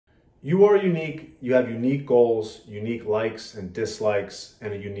You are unique, you have unique goals, unique likes and dislikes,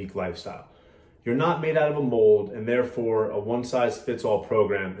 and a unique lifestyle. You're not made out of a mold, and therefore a one-size-fits-all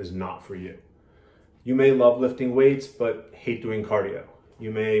program is not for you. You may love lifting weights, but hate doing cardio.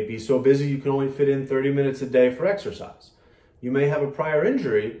 You may be so busy you can only fit in 30 minutes a day for exercise. You may have a prior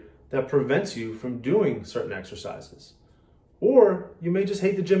injury that prevents you from doing certain exercises. Or you may just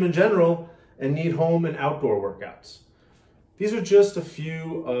hate the gym in general and need home and outdoor workouts. These are just a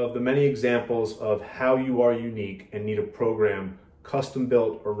few of the many examples of how you are unique and need a program custom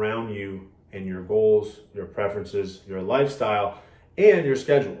built around you and your goals, your preferences, your lifestyle, and your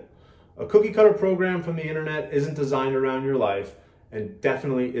schedule. A cookie cutter program from the internet isn't designed around your life and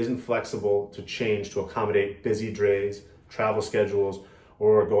definitely isn't flexible to change to accommodate busy days, travel schedules,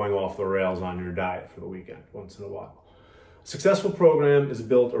 or going off the rails on your diet for the weekend once in a while. A successful program is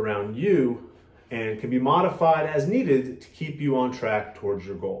built around you and can be modified as needed to keep you on track towards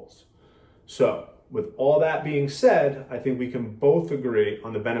your goals. So, with all that being said, I think we can both agree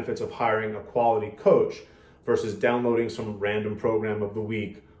on the benefits of hiring a quality coach versus downloading some random program of the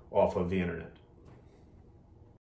week off of the internet.